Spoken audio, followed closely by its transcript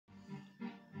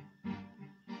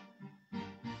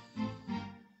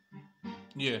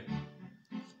Yeah.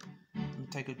 Let me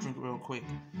take a drink real quick.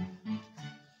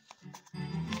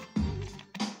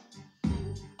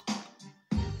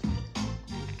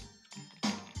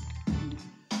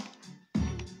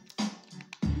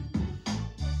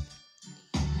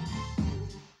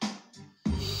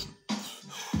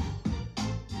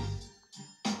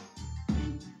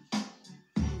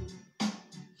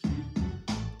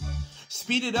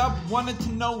 Speed it up, wanted to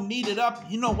know, need it up.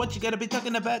 You know what you gotta be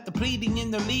talking about, the pleading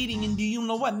and the leading. And do you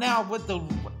know what now? What the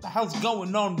hell's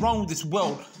going on wrong with this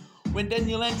world? When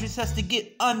Daniel Andrews has to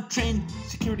get untrained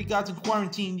security guards in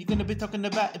quarantine, you're gonna be talking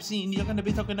about obscene. You're gonna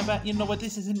be talking about, you know what,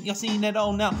 this isn't your scene at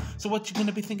all now. So what you're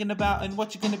gonna be thinking about and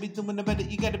what you're gonna be doing about it,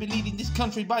 you gotta be leading this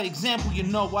country by example, you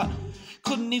know what?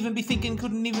 Couldn't even be thinking,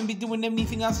 couldn't even be doing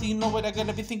anything else, so you know what I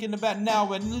gotta be thinking about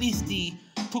now. At least he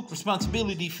took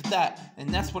responsibility for that, and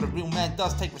that's what a real man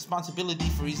does, take responsibility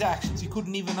for his actions. He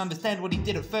couldn't even understand what he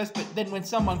did at first, but then when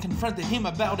someone confronted him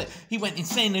about it, he went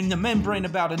insane in the membrane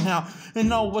about it now, and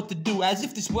know what to do, as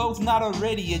if this world's not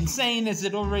already insane as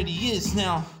it already is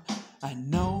now. I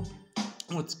know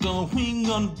what's going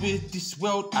on with this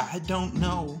world, I don't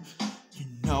know. You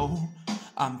know,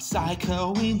 I'm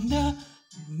psycho in the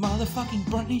motherfucking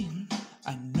brain.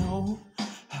 I know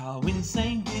how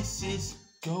insane this is,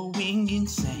 going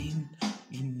insane.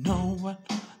 You know what?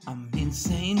 I'm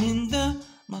insane in the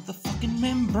motherfucking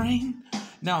membrane.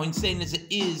 Now, insane as it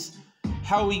is,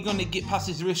 how are we gonna get past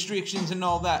these restrictions and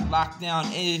all that? Lockdown,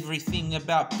 everything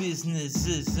about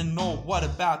businesses and all. What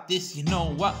about this? You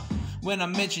know what? When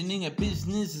I'm mentioning a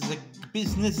business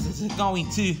is going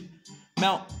to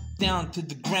melt down to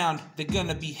the ground. They're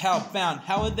gonna be hellbound.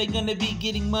 How are they gonna be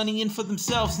getting money in for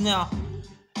themselves now?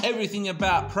 Everything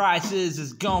about prices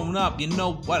is going up. You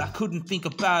know what? I couldn't think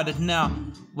about it now.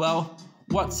 Well,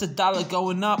 what's $1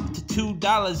 going up to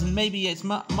 $2, and maybe it's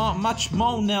much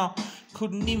more now.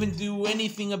 Couldn't even do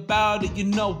anything about it. You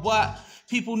know what?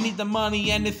 People need the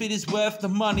money, and if it is worth the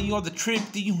money or the trip,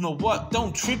 do you know what?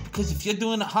 Don't trip, because if you're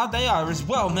doing it hard, they are as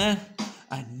well, man.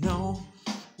 I know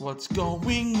what's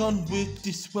going on with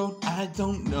this world. I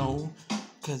don't know,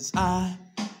 because I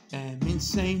am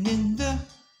insane in the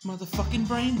motherfucking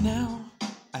brain now.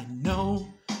 I know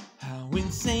how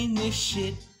insane this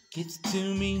shit gets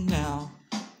to me now.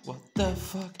 What the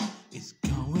fuck is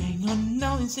going on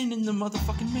now? Insane in the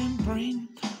motherfucking membrane.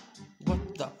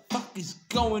 What the fuck is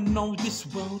going on with this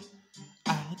world?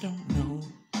 I don't know.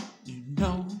 You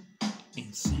know,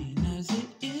 insane as it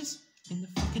is in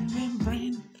the fucking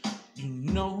membrane. You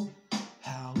know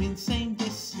how insane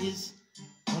this is.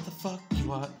 What the fuck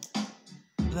you are?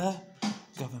 The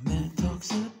government talks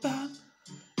about,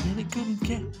 really couldn't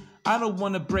care. I don't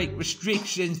want to break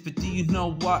restrictions, but do you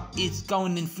know what? It's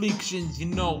going inflictions, you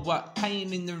know what?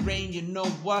 Pain in the rain, you know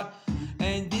what?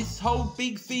 And this whole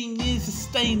big thing is a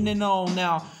stain and all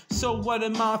now. So what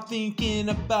am I thinking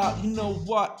about? You know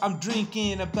what? I'm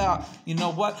drinking about. You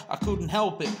know what? I couldn't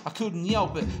help it. I couldn't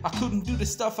yelp it. I couldn't do the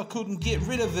stuff. I couldn't get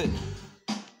rid of it.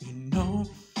 You know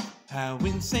how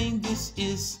insane this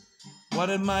is.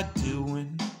 What am I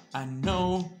doing? I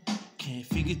know, can't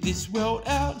figure this world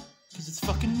out, cause it's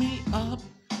fucking me up.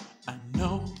 I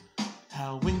know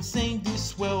how insane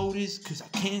this world is, cause I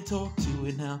can't talk to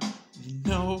it now. You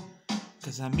know,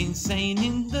 cause I'm insane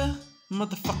in the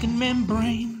motherfucking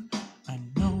membrane. I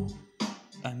know,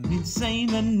 I'm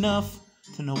insane enough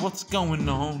to know what's going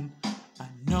on. I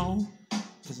know,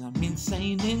 cause I'm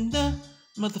insane in the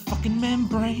motherfucking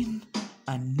membrane.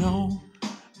 I know,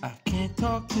 I can't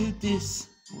talk to this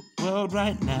world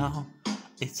right now.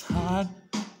 It's hard,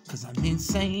 cause I'm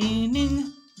insane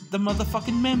in the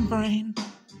motherfucking membrane.